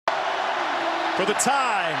for the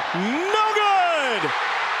tie. No good!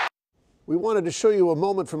 We wanted to show you a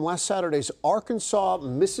moment from last Saturday's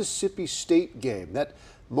Arkansas-Mississippi State game. That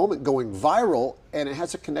moment going viral, and it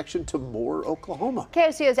has a connection to Moore, Oklahoma.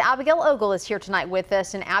 KOCO's Abigail Ogle is here tonight with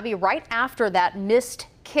us. And Abby, right after that missed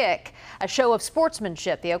kick, a show of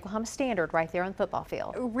sportsmanship, the Oklahoma Standard right there on the football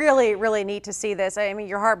field. Really, really neat to see this. I mean,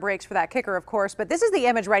 your heart breaks for that kicker, of course, but this is the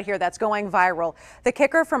image right here that's going viral. The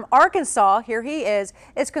kicker from Arkansas, here he is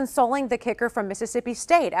consoling the kicker from Mississippi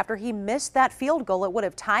State after he missed that field goal. It would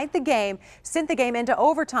have tied the game, sent the game into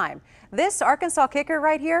overtime. This Arkansas kicker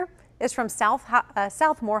right here is from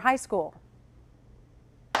Southmore High School.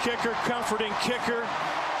 Kicker, comforting kicker.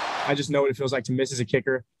 I just know what it feels like to miss as a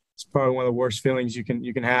kicker. It's probably one of the worst feelings you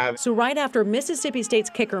can have. So right after Mississippi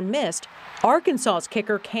State's kicker missed, Arkansas's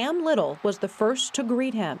kicker Cam Little was the first to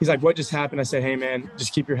greet him. He's like, "What just happened?" I said, "Hey man,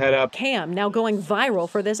 just keep your head up." Cam now going viral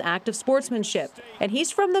for this act of sportsmanship. And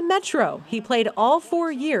he's from the Metro. He played all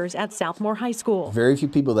 4 years at Southmore High School. Very few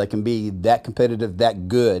people that can be that competitive, that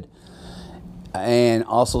good, and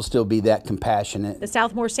also still be that compassionate. The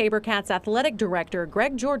Southmore SaberCats athletic director,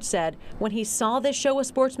 Greg George, said when he saw this show of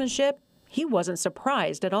sportsmanship, he wasn't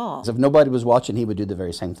surprised at all. If nobody was watching, he would do the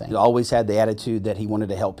very same thing. He always had the attitude that he wanted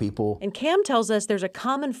to help people. And Cam tells us there's a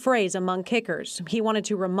common phrase among kickers. He wanted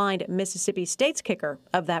to remind Mississippi State's kicker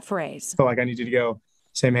of that phrase. I feel like I need you to go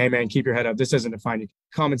say, "Hey man, keep your head up. This doesn't define you."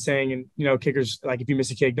 Common saying, and kickers, like if you miss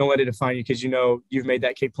a kick, don't let it define you because you've made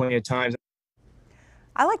that kick plenty of times.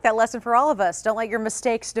 I like that lesson for all of us. Don't let your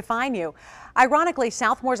mistakes define you. Ironically,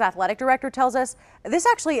 Southmore's athletic director tells us this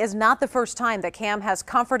actually is not the first time that Cam has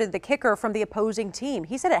comforted the kicker from the opposing team.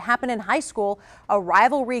 He said it happened in high school, a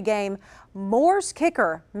rivalry game. Moore's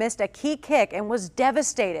kicker missed a key kick and was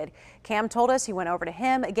devastated. Cam told us he went over to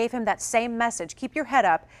him, gave him that same message: keep your head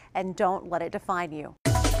up and don't let it define you.